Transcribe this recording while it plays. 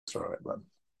throw it then.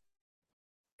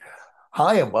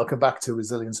 Hi, and welcome back to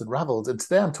Resilience Unraveled. And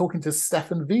today I'm talking to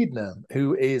Stefan Wiedner,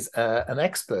 who is an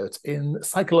expert in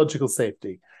psychological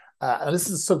safety. And this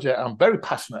is a subject I'm very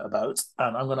passionate about,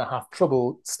 and I'm going to have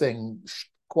trouble staying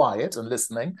quiet and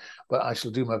listening, but I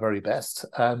shall do my very best.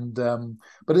 But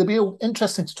it'll be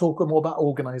interesting to talk more about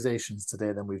organizations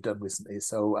today than we've done recently.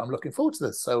 So I'm looking forward to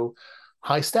this. So,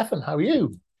 hi, Stefan, how are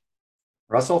you?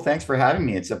 Russell, thanks for having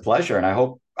me. It's a pleasure, and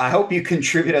I hope you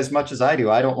contribute as much as I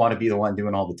do. I don't want to be the one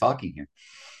doing all the talking here.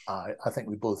 I think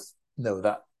we both know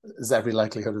that there's every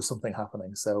likelihood of something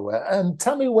happening. So, and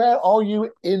tell me, where are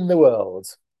you in the world?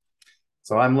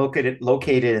 So I'm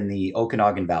located in the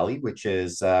Okanagan Valley, which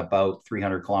is about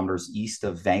 300 kilometers east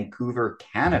of Vancouver,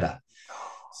 Canada.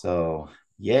 So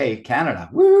yay, Canada!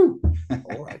 Woo!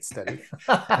 All right, steady.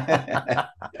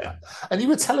 And you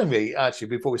were telling me actually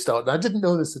before we started, and I didn't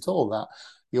know this at all, that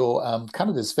your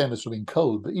Canada's famous for being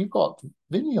cold, but you've got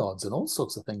vineyards and all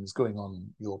sorts of things going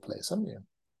on your place, haven't you?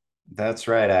 That's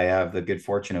right. I have the good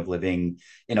fortune of living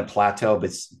in a plateau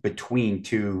between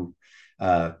two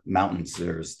mountains.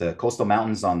 There's the coastal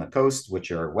mountains on the coast,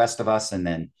 which are west of us, and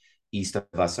then east of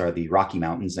us are the Rocky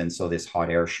Mountains. And so this hot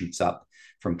air shoots up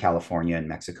from California and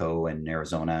Mexico and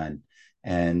Arizona,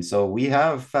 and so we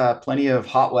have plenty of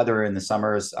hot weather in the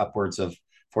summers, upwards of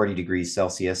 40 degrees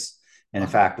Celsius. And in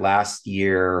Wow. fact, last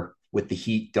year with the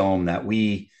heat dome that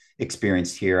we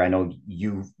experienced here, I know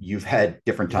you've had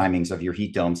different Yeah. timings of your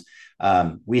heat domes.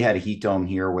 We had a heat dome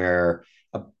here where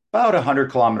about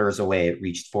 100 kilometers away, it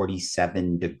reached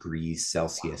 47 degrees Wow.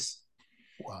 Celsius.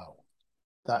 Wow.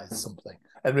 That is something.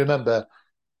 And remember,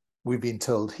 we've been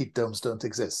told heat domes don't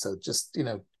exist. So just,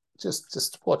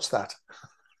 just watch that.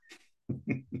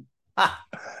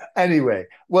 Anyway,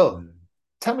 well,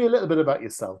 tell me a little bit about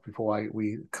yourself before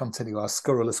we continue our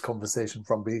scurrilous conversation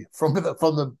from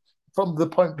the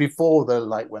point before the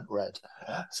light went red.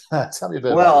 Tell me a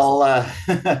bit about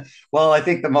yourself. Well, well, I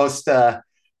think the most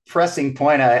pressing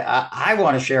point I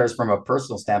want to share is from a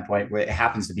personal standpoint. It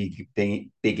happens to be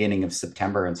beginning of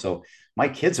September, and so my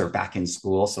kids are back in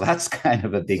school, so that's kind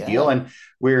of a big deal. Yeah. And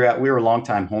we were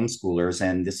longtime homeschoolers,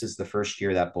 and this is the first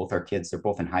year that both our kids, they're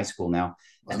both in high school now,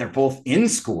 and they're Wow. both in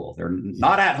school. They're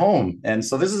not Yeah. at home, and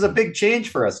so this is a big change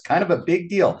for us, kind of a big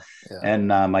deal. Yeah. And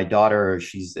my daughter,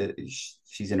 she's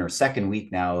in her second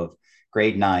week now of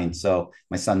grade 9, so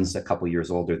my son's a couple years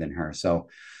older than her. So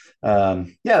yeah,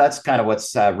 that's kind of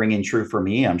what's ringing true for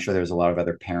me. I'm sure there's a lot of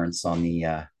other parents on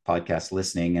the podcast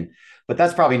listening, but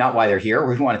that's probably not why they're here.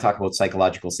 We want to talk about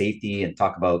psychological safety and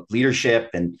talk about leadership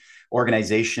and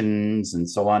organizations and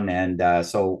so on. And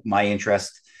so my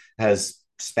interest has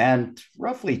spanned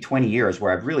roughly 20 years,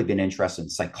 where I've really been interested in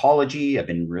psychology. I've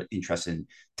been interested in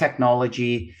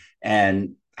technology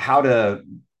and how to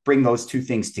bring those two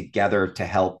things together to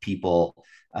help people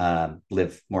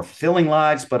live more fulfilling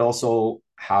lives, but also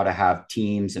how to have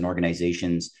teams and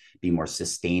organizations be more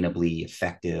sustainably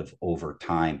effective over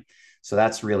time. So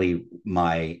that's really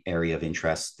my area of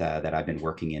interest that I've been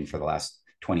working in for the last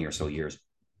 20 or so years.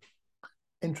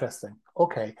 Interesting.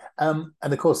 Okay. And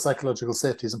of course, psychological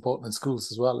safety is important in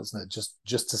schools as well, isn't it?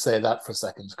 Just to say that for a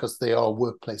second, because they are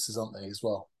workplaces, aren't they, as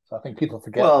well? So I think people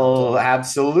forget that, don't Well, they?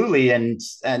 absolutely.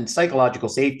 And psychological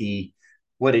safety,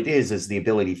 what it is the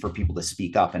ability for people to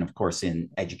speak up. And of course,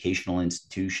 in educational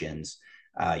institutions,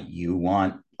 you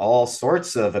want all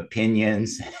sorts of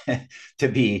opinions to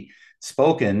be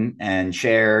spoken and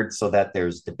shared so that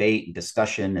there's debate and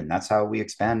discussion. And that's how we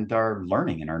expand our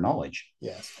learning and our knowledge.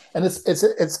 Yes, and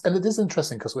it is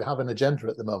interesting because we have an agenda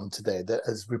at the moment today that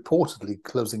is reportedly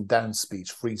closing down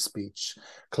speech, free speech,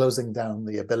 closing down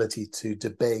the ability to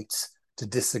debate, to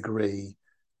disagree,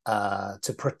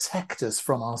 to protect us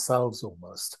from ourselves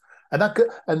almost.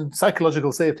 And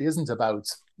psychological safety isn't about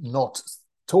not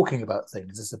talking about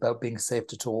things; it's about being safe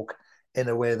to talk in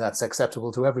a way that's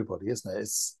acceptable to everybody, isn't it?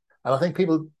 And I think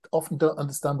people often don't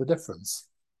understand the difference.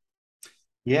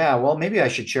 Yeah, well, maybe I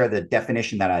should share the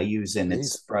definition that I use, and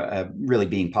it's Please. really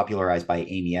being popularized by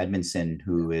Amy Edmondson,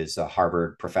 who is a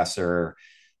Harvard professor.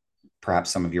 Perhaps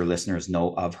some of your listeners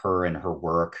know of her and her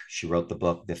work. She wrote the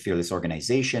book, The Fearless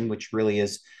Organization, which really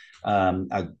is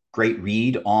a great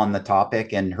read on the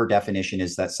topic. And her definition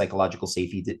is that psychological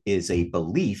safety is a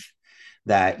belief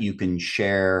that you can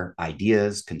share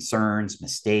ideas, concerns,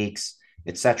 mistakes,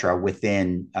 etc.,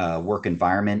 within a work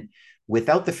environment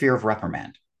without the fear of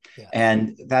reprimand. Yeah.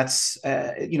 And that's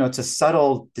it's a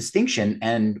subtle distinction,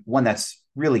 and one that's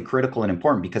really critical and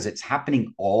important because it's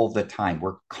happening all the time.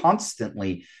 We're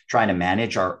constantly trying to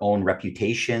manage our own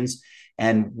reputations,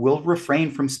 and we'll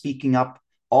refrain from speaking up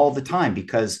all the time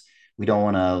because We don't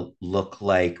want to look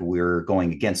like we're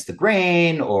going against the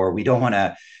grain, or we don't want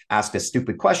to ask a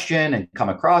stupid question and come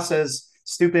across as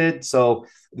stupid. So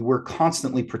we're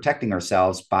constantly protecting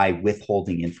ourselves by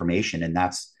withholding information. And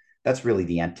that's really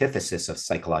the antithesis of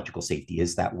psychological safety,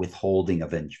 is that withholding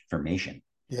of information.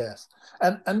 Yes,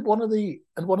 and one of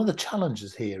the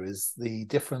challenges here is the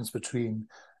difference between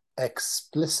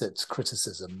explicit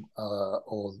criticism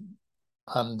or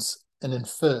and an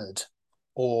inferred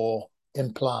or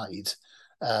implied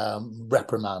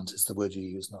reprimand is the word you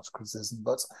use, not criticism.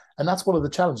 But and that's one of the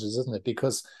challenges, isn't it?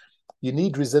 Because you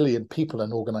need resilient people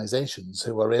and organizations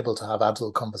who are able to have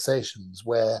adult conversations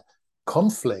where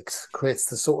conflict creates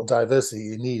the sort of diversity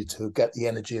you need to get the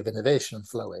energy of innovation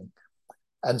flowing.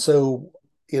 And so,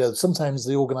 sometimes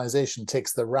the organization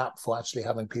takes the rap for actually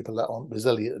having people that aren't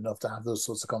resilient enough to have those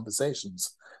sorts of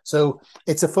conversations. So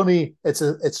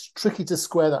it's tricky to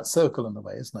square that circle in a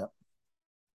way, isn't it?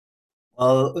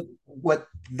 What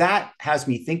that has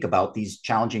me think about these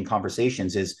challenging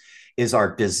conversations is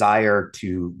our desire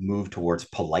to move towards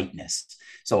politeness.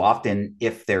 So often,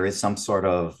 if there is some sort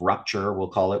of rupture, we'll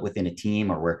call it, within a team,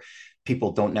 or where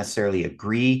people don't necessarily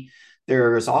agree,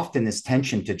 there's often this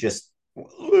tension to just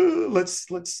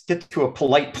let's get to a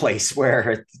polite place where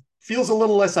it feels a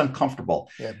little less uncomfortable.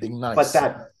 Yeah, being nice.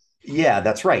 But yeah,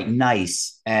 that's right,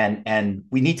 nice, and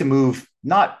we need to move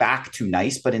not back to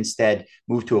nice, but instead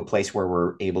move to a place where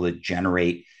we're able to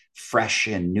generate fresh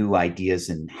and new ideas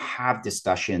and have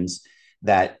discussions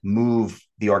that move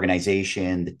the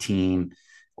organization, the team,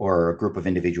 or a group of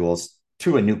individuals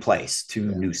to a new place,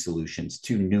 to new solutions,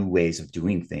 to new ways of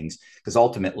doing things. Because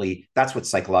ultimately, that's what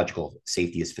psychological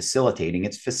safety is facilitating.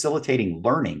 It's facilitating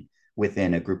learning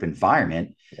within a group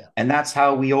environment. Yeah. And that's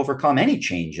how we overcome any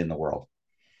change in the world.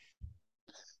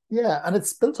 Yeah, and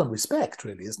it's built on respect,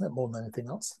 really, isn't it, more than anything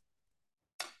else?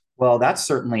 Well, that's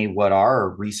certainly what our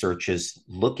research is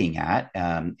looking at,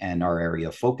 and our area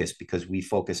of focus, because we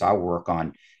focus our work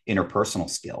on interpersonal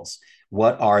skills.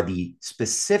 What are the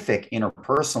specific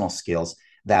interpersonal skills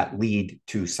that lead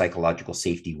to psychological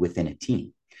safety within a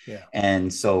team? Yeah.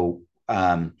 And so,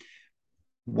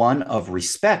 one of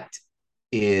respect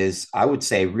is, I would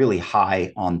say, really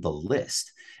high on the list.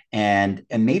 And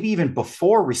maybe even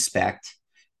before respect,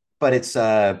 but it's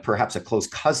perhaps a close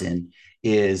cousin,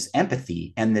 is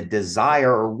empathy and the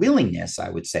desire or willingness, I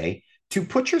would say, to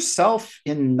put yourself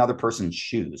in another person's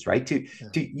shoes, right?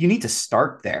 You need to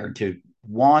start there, to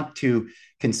want to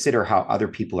consider how other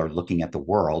people are looking at the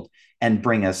world and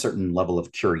bring a certain level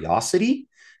of curiosity.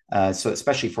 So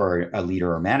especially for a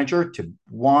leader or manager, to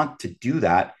want to do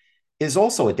that is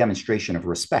also a demonstration of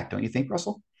respect. Don't you think,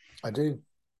 Russell? I do.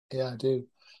 Yeah, I do.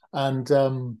 And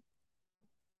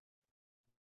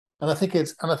I think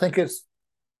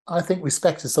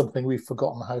respect is something we've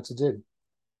forgotten how to do,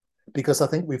 because I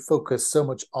think we focus so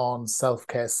much on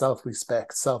self-care,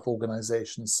 self-respect,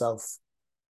 self-organization,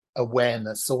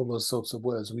 self-awareness, all those sorts of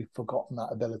words. We've forgotten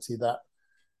that ability that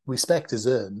respect is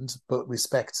earned, but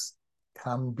respect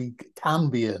can be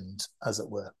earned, as it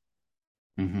were.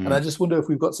 Mm-hmm. And I just wonder if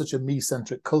we've got such a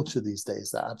me-centric culture these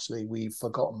days that actually we've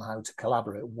forgotten how to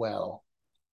collaborate well.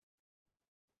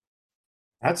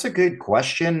 That's a good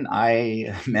question.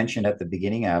 I mentioned at the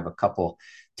beginning, I have a couple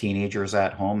teenagers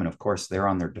at home, and of course, they're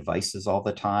on their devices all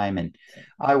the time. And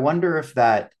I wonder if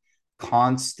that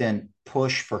constant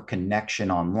push for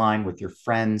connection online with your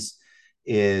friends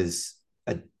is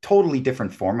a totally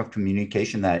different form of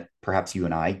communication that perhaps you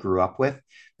and I grew up with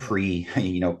pre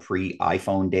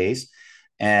iPhone days.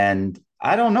 And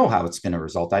I don't know how it's going to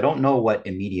result. I don't know what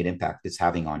immediate impact it's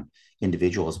having on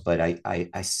individuals, but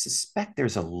I suspect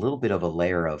there's a little bit of a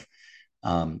layer of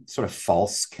sort of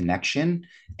false connection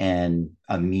and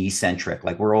a me centric.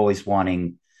 Like, we're always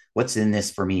wanting, what's in this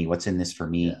for me? What's in this for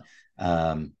me?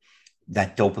 Yeah.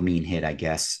 That dopamine hit, I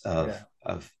guess,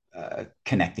 of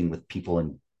connecting with people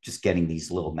and just getting these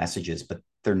little messages, but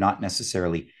they're not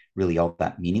necessarily really all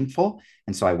that meaningful.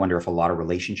 And so I wonder if a lot of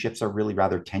relationships are really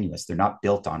rather tenuous. They're not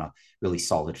built on a really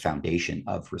solid foundation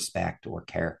of respect or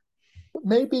care.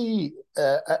 Maybe,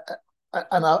 and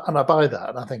I buy that,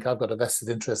 and I think I've got a vested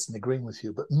interest in agreeing with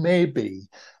you. But maybe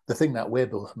the thing that we're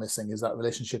both missing is that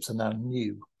relationships are now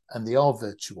new and they are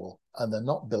virtual, and they're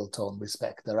not built on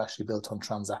respect. They're actually built on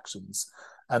transactions,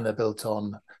 and they're built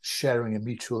on sharing a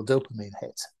mutual dopamine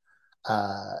hit.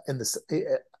 In this,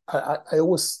 I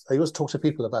always talk to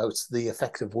people about the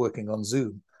effect of working on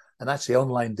Zoom, and actually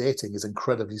online dating is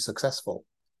incredibly successful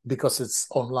because it's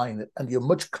online and you're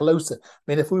much closer. I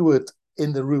mean, if we were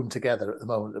in the room together at the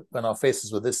moment when our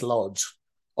faces were this large,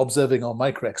 observing our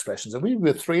micro expressions, and we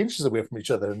were 3 inches away from each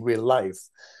other in real life,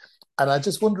 And I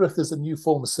just wonder if there's a new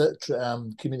form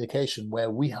of communication where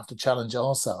we have to challenge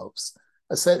ourselves.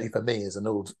 Certainly for me, as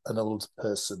older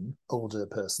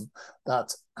person,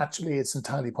 that actually it's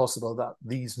entirely possible that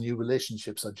these new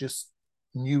relationships are just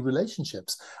new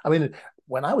relationships. I mean,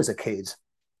 when I was a kid,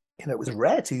 it was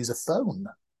rare to use a phone.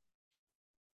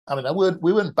 I mean,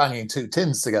 we weren't banging two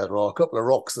tins together or a couple of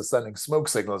rocks or sending smoke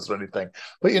signals or anything.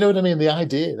 But you know what I mean? The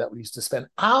idea that we used to spend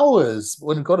hours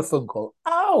when we got a phone call,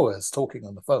 hours talking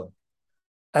on the phone.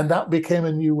 And that became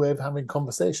a new way of having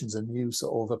conversations, a new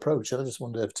sort of approach. And I just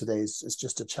wonder if today's is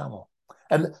just a channel.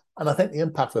 And I think the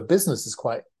impact for business is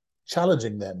quite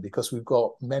challenging then, because we've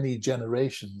got many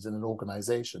generations in an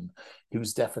organization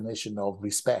whose definition of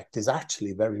respect is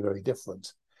actually very, very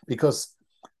different. Because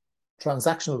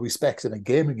transactional respect in a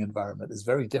gaming environment is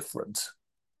very different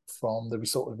from the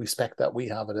sort of respect that we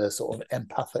have at a sort of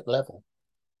empathic level.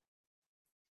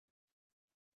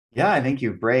 Yeah, I think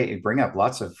you bring up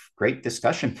lots of great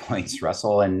discussion points,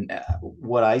 Russell. And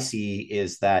what I see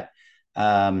is that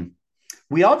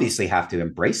we obviously have to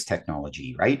embrace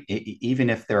technology, right? Even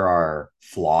if there are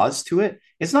flaws to it,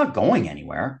 it's not going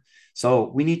anywhere. So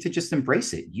we need to just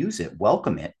embrace it, use it,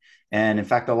 welcome it. And in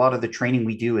fact, a lot of the training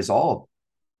we do is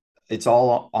it's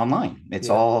all online. It's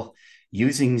all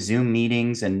using Zoom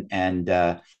meetings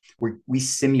and we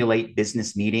simulate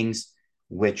business meetings,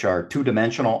 which are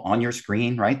two-dimensional on your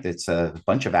screen, right? It's a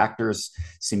bunch of actors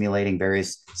simulating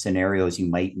various scenarios you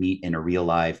might meet in a real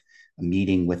live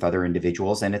meeting with other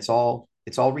individuals, and it's all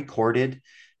recorded.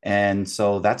 And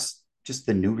so that's just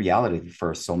the new reality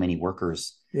for so many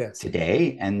workers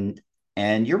today.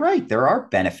 And you're right, there are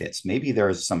benefits. Maybe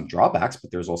there's some drawbacks,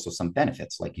 but there's also some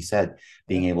benefits, like you said,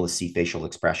 being able to see facial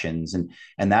expressions,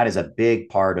 and that is a big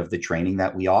part of the training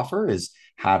that we offer, is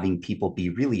having people be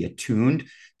really attuned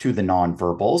to the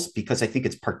nonverbals, because I think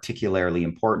it's particularly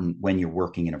important when you're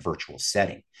working in a virtual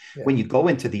setting. When you go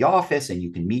into the office and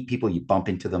you can meet people, you bump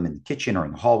into them in the kitchen or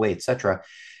in the hallway, etc.,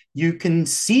 you can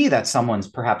see that someone's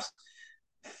perhaps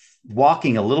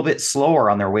walking a little bit slower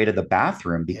on their way to the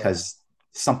bathroom because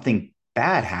something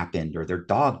bad happened, or their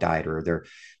dog died, or their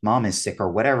mom is sick,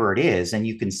 or whatever it is, and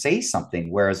you can say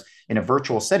something, whereas in a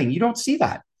virtual setting you don't see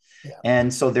that.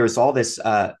 And so there's all this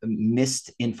missed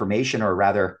information, or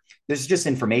rather there's just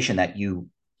information that you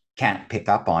can't pick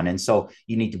up on, and so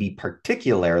you need to be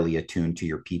particularly attuned to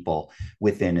your people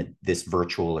within this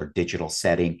virtual or digital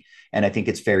setting. And I think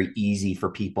it's very easy for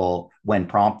people, when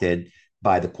prompted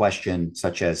by the question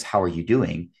such as how are you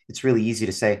doing, it's really easy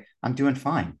to say, I'm doing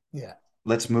fine,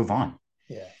 let's move on.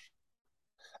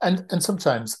 And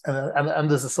sometimes, and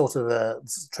there's a sort of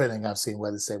training I've seen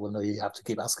where they say, well, no, you have to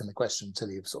keep asking the question until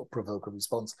you sort of provoke a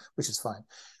response, which is fine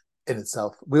in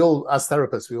itself. We all, as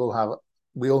therapists,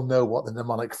 we all know what the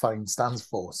mnemonic FIND stands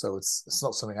for. So it's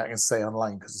not something I can say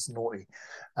online because it's naughty.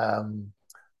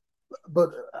 But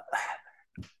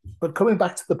coming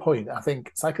back to the point, I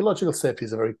think psychological safety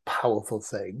is a very powerful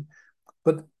thing,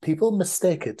 but people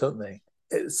mistake it, don't they?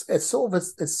 It's sort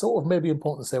of maybe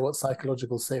important to say what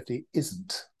psychological safety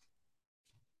isn't.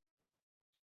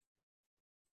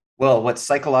 Well, what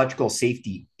psychological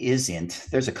safety isn't,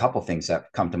 there's a couple things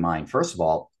that come to mind. First of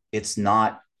all, it's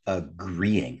not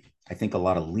agreeing. I think a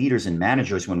lot of leaders and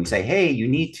managers, when we say, hey, you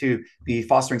need to be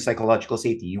fostering psychological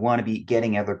safety, you want to be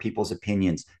getting other people's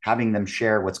opinions, having them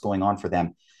share what's going on for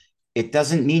them, it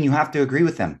doesn't mean you have to agree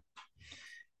with them.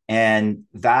 And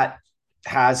that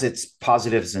has its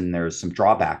positives and there's some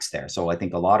drawbacks there. So I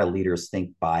think a lot of leaders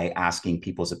think by asking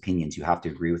people's opinions, you have to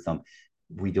agree with them.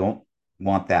 We don't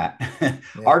want that.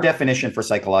 Our definition for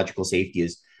psychological safety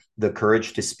is the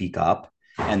courage to speak up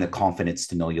and the confidence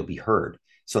to know you'll be heard.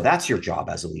 So that's your job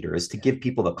as a leader, is to give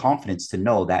people the confidence to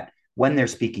know that when they're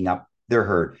speaking up, they're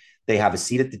heard. They have a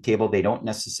seat at the table. They don't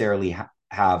necessarily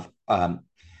have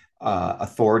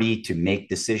authority to make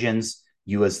decisions.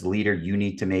 You as the leader, you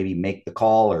need to maybe make the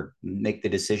call or make the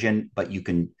decision, but you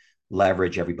can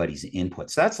leverage everybody's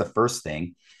input. So that's the first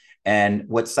thing. And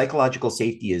what psychological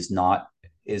safety is not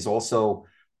is also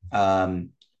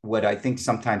what I think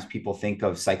sometimes people think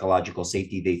of psychological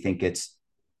safety. They think it's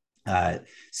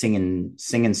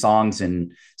singing songs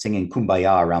and singing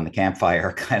Kumbaya around the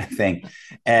campfire kind of thing.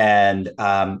 And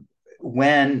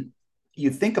when you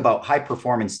think about high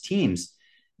performance teams,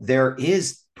 there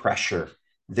is pressure.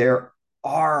 There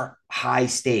are high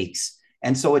stakes.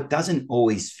 And so it doesn't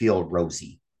always feel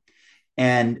rosy.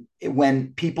 And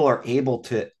when people are able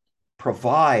to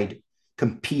provide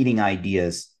competing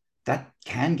ideas, that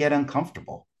can get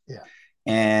uncomfortable.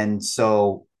 And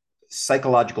so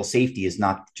psychological safety is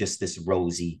not just this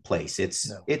rosy place.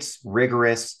 It's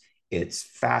rigorous, it's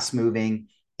fast moving,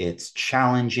 it's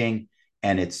challenging,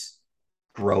 and it's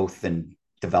growth and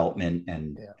development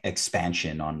and Yeah.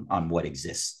 expansion on what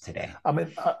exists today. I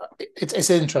mean, it's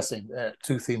interesting.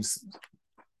 Two themes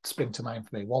spring to mind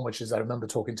for me. One, which is I remember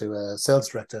talking to a sales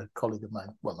director, colleague of mine,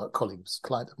 well, not colleague, was a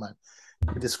client of mine,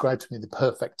 who described to me the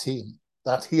perfect team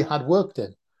that he had worked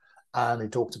in. And he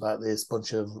talked about this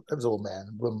bunch of, it was all men,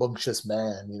 rambunctious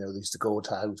men, you know, they used to go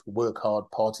out, work hard,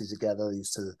 party together, they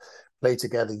used to play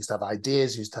together, used to have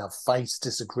ideas, used to have fights,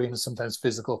 disagreements, sometimes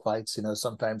physical fights, you know,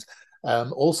 sometimes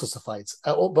all sorts of fights.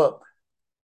 But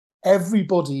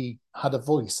everybody had a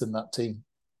voice in that team.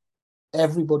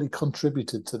 Everybody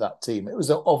contributed to that team. It was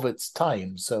of its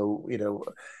time. So, you know,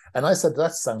 and I said,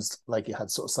 that sounds like you had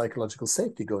sort of psychological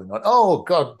safety going on. Oh,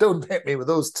 God, don't hit me with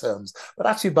those terms. But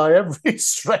actually, by every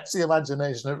stretch of the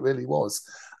imagination, it really was.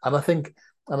 And I think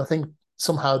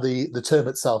somehow the term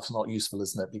itself is not useful,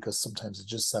 isn't it? Because sometimes it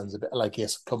just sounds a bit like,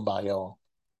 yes, come by your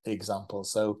example.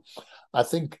 So I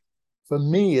think for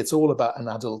me, it's all about an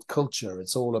adult culture.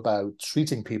 It's all about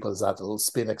treating people as adults,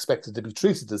 being expected to be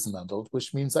treated as an adult,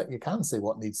 which means that you can say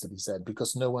what needs to be said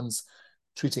because no one's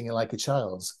treating you like a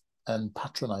child and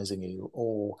patronizing you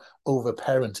or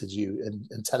over-parented you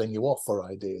and telling you off for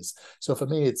ideas. So for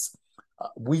me, it's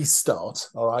we start,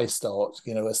 or I start,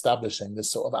 you know, establishing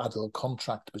this sort of adult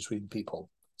contract between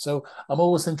people. So I'm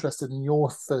always interested in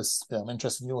your first, I'm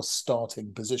interested in your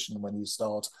starting position when you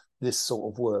start this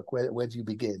sort of work. Where do you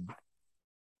begin?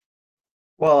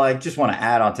 Well, I just want to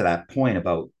add on to that point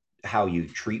about how you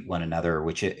treat one another,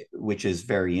 which is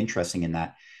very interesting in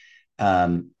that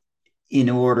um, in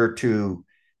order to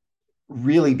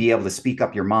really be able to speak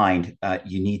up your mind,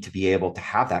 you need to be able to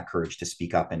have that courage to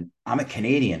speak up. And I'm a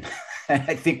Canadian. And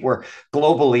I think we're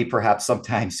globally perhaps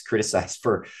sometimes criticized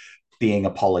for being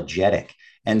apologetic.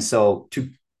 And so to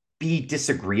be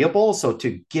disagreeable, so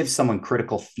to give someone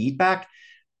critical feedback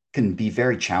can be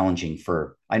very challenging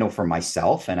for, I know, for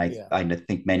myself. And Yeah. I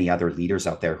think many other leaders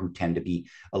out there who tend to be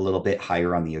a little bit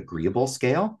higher on the agreeable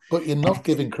scale. But you're not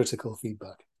giving critical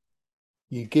feedback.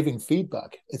 You're giving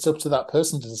feedback. It's up to that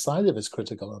person to decide if it's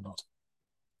critical or not.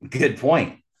 Good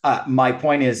point. My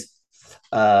point is,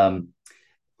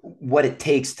 what it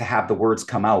takes to have the words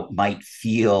come out might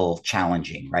feel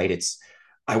challenging, right?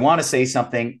 I want to say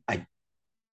something.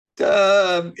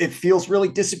 It feels really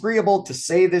disagreeable to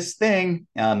say this thing.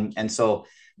 And so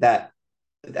that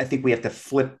I think we have to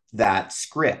flip that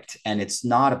script. And it's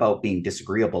not about being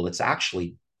disagreeable, it's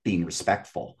actually being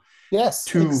respectful Yes,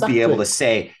 to be able exactly. to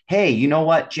say, hey, you know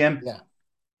what, Jim? Yeah.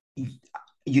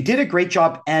 You did a great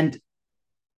job. And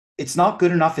it's not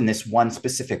good enough in this one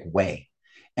specific way.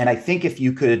 And I think if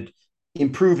you could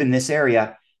improve in this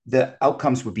area, the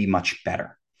outcomes would be much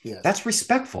better. Yes. That's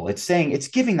respectful. It's saying it's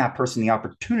giving that person the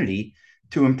opportunity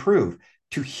to improve,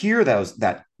 to hear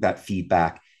that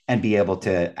feedback and be able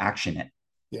to action it.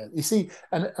 Yeah, you see,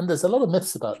 and there's a lot of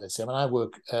myths about this. I mean, I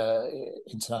work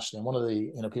internationally, and one of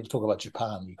the people talk about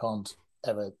Japan. You can't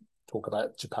ever talk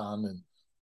about Japan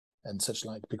and such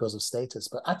like because of status,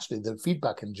 but actually, the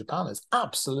feedback in Japan is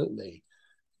absolutely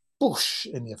bush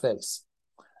in your face.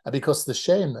 And because the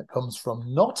shame that comes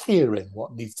from not hearing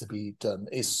what needs to be done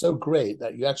is so great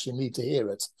that you actually need to hear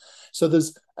it. So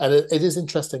it is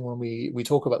interesting when we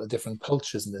talk about the different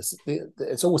cultures in this.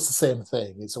 It's always the same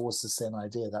thing. It's always the same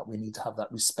idea that we need to have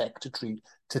that respect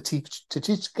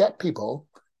get people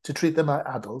to treat them like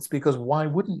adults. Because why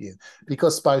wouldn't you?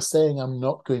 Because by saying I'm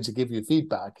not going to give you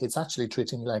feedback, it's actually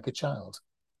treating you like a child.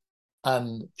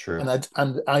 And True.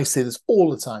 I say this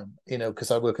all the time, because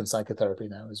I work in psychotherapy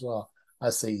now as well. I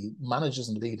see managers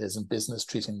and leaders in business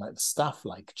treating like staff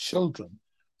like children,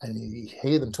 and you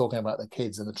hear them talking about their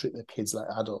kids and they treat their kids like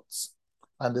adults.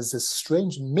 And there's this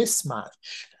strange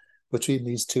mismatch between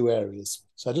these two areas.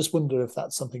 So I just wonder if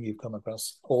that's something you've come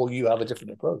across, or you have a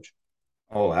different approach.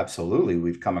 Oh, absolutely.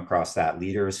 We've come across that,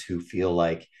 leaders who feel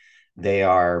like they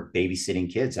are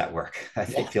babysitting kids at work. They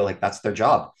Yeah, feel like that's their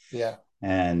job. yeah.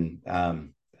 And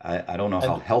I don't know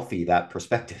how And healthy that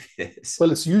perspective is.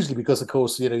 well, it's usually because, of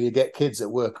course, you get kids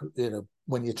at work,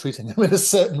 when you're treating them in a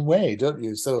certain way, don't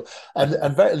you? So,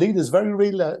 leaders very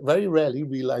rarely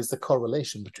realize the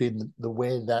correlation between the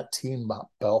way that team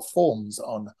performs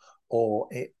on or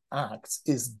it acts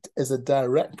is a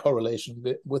direct correlation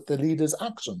with the leader's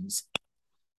actions.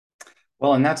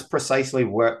 Well, and that's precisely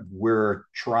what we're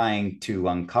trying to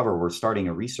uncover. We're starting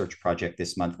a research project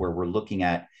this month where we're looking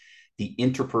at the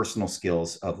interpersonal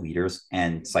skills of leaders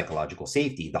and psychological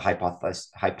safety. The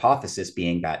hypothesis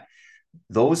being that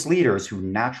those leaders who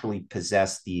naturally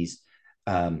possess these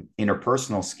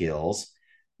interpersonal skills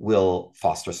will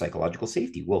foster psychological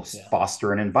safety, will Yeah,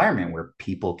 foster an environment where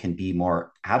people can be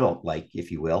more adult like, if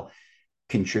you will,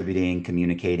 contributing,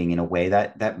 communicating in a way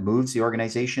that moves the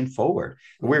organization forward.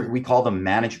 We call them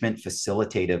management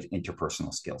facilitative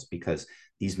interpersonal skills, because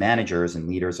these managers and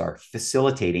leaders are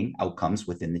facilitating outcomes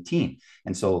within the team.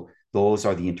 And so those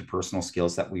are the interpersonal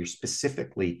skills that we're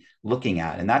specifically looking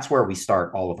at. And that's where we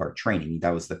start all of our training.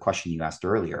 That was the question you asked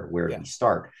earlier. Where do we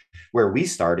start? Where we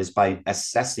start is by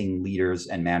assessing leaders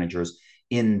and managers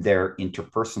in their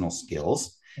interpersonal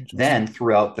skills. Then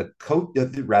throughout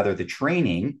the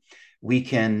training, we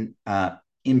can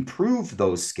improve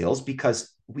those skills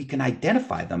because we can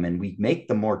identify them and we make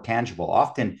them more tangible.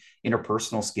 Often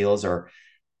interpersonal skills are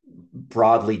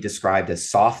broadly described as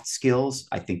soft skills.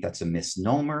 I think that's a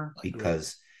misnomer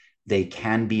because they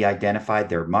can be identified.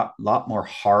 They're a lot more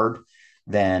hard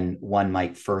than one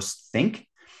might first think.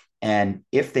 And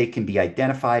if they can be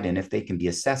identified and if they can be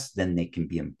assessed, then they can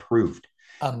be improved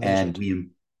and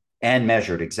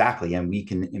measured. Exactly. And we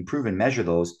can improve and measure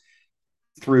those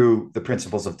through the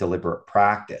principles of deliberate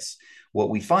practice. What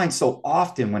we find so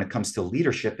often when it comes to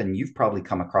leadership, and you've probably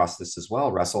come across this as well,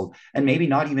 Russell, and maybe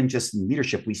not even just in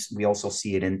leadership, we also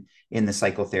see it in the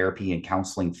psychotherapy and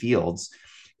counseling fields,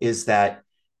 is that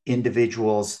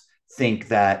individuals think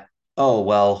that, oh,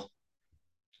 well,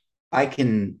 I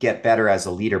can get better as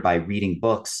a leader by reading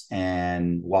books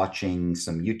and watching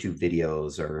some YouTube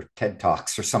videos or TED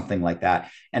Talks or something like that.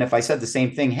 And if I said the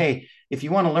same thing, hey, if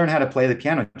you want to learn how to play the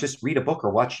piano, just read a book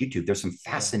or watch YouTube. There's some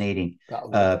fascinating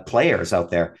players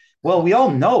out there. Well, we all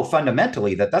know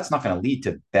fundamentally that that's not going to lead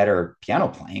to better piano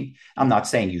playing. I'm not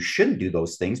saying you shouldn't do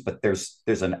those things, but there's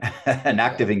an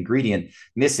active ingredient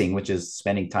missing, which is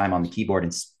spending time on the keyboard,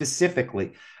 and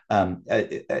specifically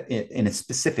in a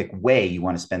specific way you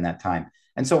want to spend that time.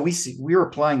 And so we're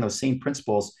applying those same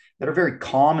principles that are very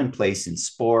commonplace in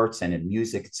sports and in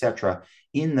music, etc.,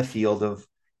 in the field of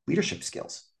leadership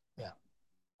skills. Yeah.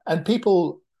 And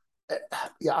people,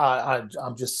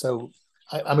 I'm just so,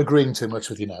 I'm agreeing too much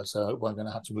with you now, so we're going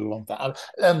to have to move on to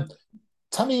that.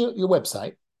 Tell me your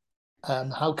website.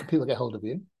 How can people get hold of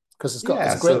you? Because it's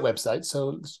a great website.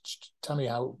 So tell me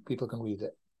how people can read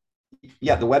it.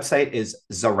 Yeah, the website is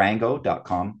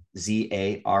zarango.com,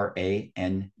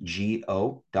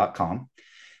 zarango.com.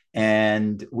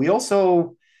 And we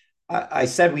also, I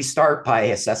said we start by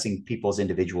assessing people's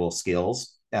individual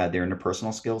skills, their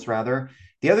interpersonal skills, rather.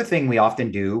 The other thing we often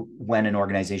do when an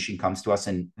organization comes to us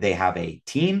and they have a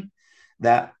team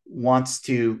that wants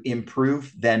to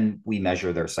improve, then we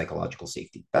measure their psychological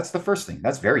safety. That's the first thing.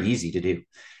 That's very easy to do.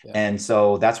 Yeah. And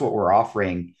so that's what we're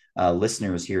offering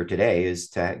listeners here today, is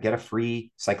to get a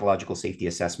free psychological safety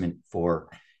assessment for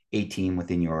a team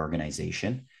within your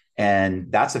organization.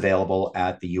 And that's available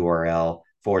at the URL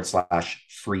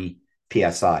 /free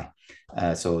PSI.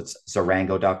 So it's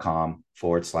zarango.com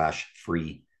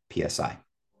 /free PSI.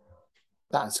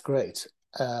 That's great.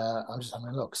 I'm just having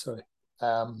a look. Sorry.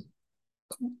 I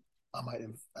might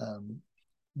have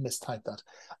mistyped that.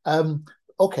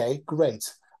 Okay, great.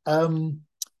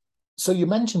 So you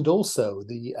mentioned also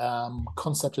the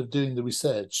concept of doing the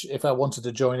research. If I wanted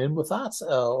to join in with that,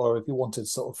 or if you wanted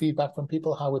sort of feedback from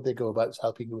people, how would they go about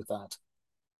helping you with that?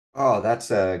 Oh,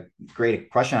 that's a great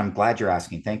question. I'm glad you're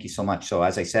asking. Thank you so much. So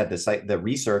as I said, the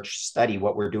research study,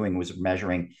 what we're doing was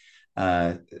measuring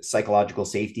psychological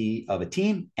safety of a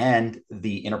team and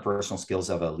the interpersonal skills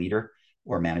of a leader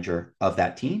or manager of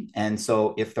that team. And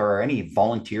so if there are any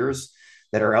volunteers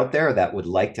that are out there that would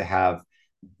like to have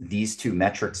these two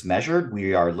metrics measured,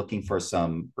 we are looking for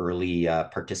some early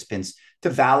participants to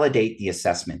validate the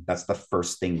assessment. That's the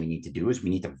first thing we need to do, is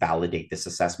we need to validate this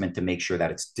assessment to make sure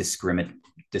that it's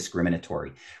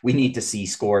discriminatory. We need to see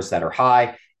scores that are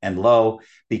high and low,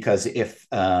 because if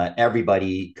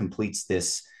everybody completes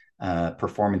this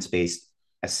performance-based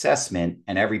assessment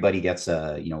and everybody gets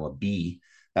a B,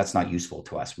 that's not useful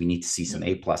to us. We need to see some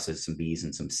A pluses, some Bs,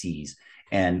 and some Cs.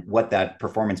 And what that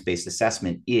performance-based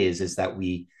assessment is that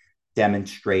we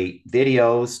demonstrate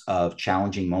videos of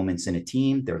challenging moments in a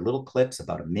team. They're little clips,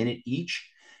 about a minute each.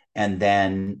 And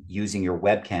then using your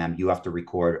webcam, you have to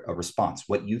record a response,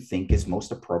 what you think is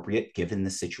most appropriate given the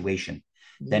situation.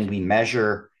 Mm-hmm. Then we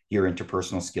measure your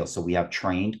interpersonal skills. So we have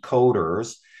trained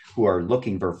coders who are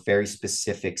looking for very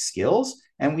specific skills,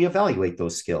 and we evaluate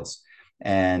those skills.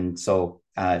 And so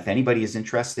if anybody is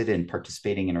interested in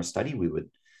participating in our study, we would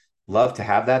love to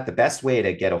have that. The best way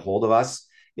to get a hold of us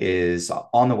is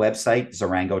on the website,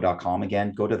 zarango.com.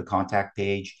 Again, go to the contact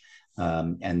page,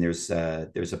 and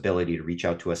there's ability to reach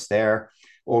out to us there.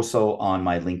 Also on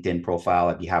my LinkedIn profile,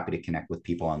 I'd be happy to connect with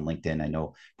people on LinkedIn. I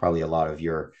know probably a lot of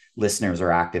your listeners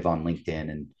are active on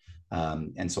LinkedIn,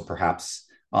 and so perhaps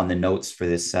on the notes for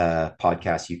this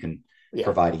podcast, you can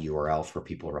provide a URL for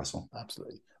people, Russell.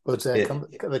 Absolutely. But It,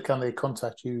 can they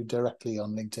contact you directly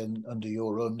on LinkedIn under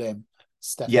your own name, yeah,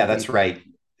 Stefan that's Weaver? right.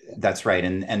 That's right.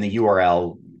 And the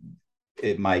URL,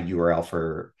 my URL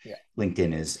for Yeah,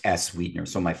 LinkedIn is S Wiedner.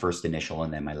 So my first initial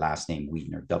and then my last name,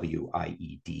 Wiedner, Wiedner,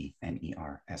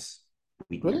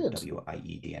 Wiedner, brilliant.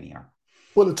 Wiedner.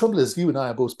 Well, the trouble is, you and I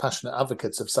are both passionate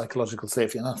advocates of psychological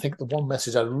safety, and I think the one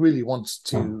message I really want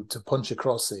to punch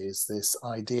across is this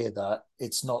idea that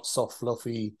it's not soft,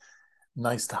 fluffy,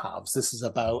 nice to haves. This is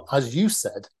about, as you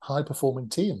said, high performing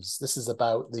teams. This is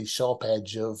about the sharp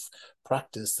edge of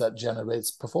practice that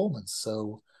generates performance.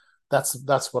 So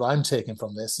that's what I'm taking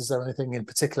from this. Is there anything in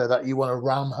particular that you want to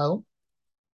ram home?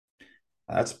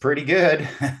 That's pretty good.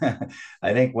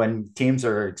 I think when teams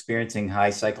are experiencing high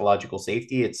psychological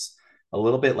safety, it's a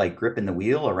little bit like gripping the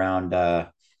wheel around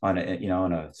on a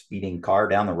on a speeding car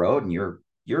down the road, and you're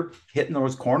hitting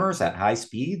those corners at high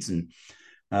speeds, and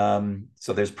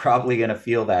so there's probably going to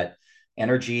feel that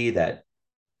energy, that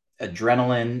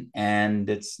adrenaline, and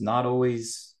it's not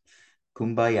always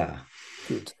kumbaya.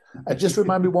 Good. Just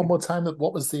remind me one more time that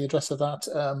what was the address of that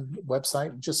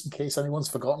website, just in case anyone's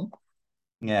forgotten.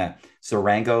 Yeah.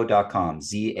 Zarango.com,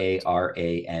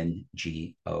 Zarango.com.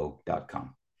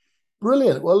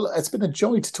 Brilliant. Well, it's been a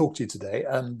joy to talk to you today.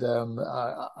 And,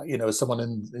 as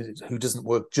someone who doesn't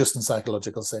work just in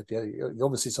psychological safety, you're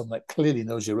obviously someone that clearly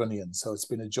knows your onions. So it's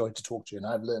been a joy to talk to you. And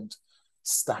I've learned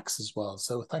stacks as well.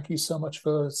 So thank you so much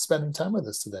for spending time with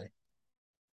us today.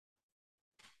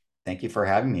 Thank you for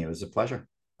having me. It was a pleasure.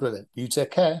 Brilliant. You take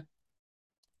care.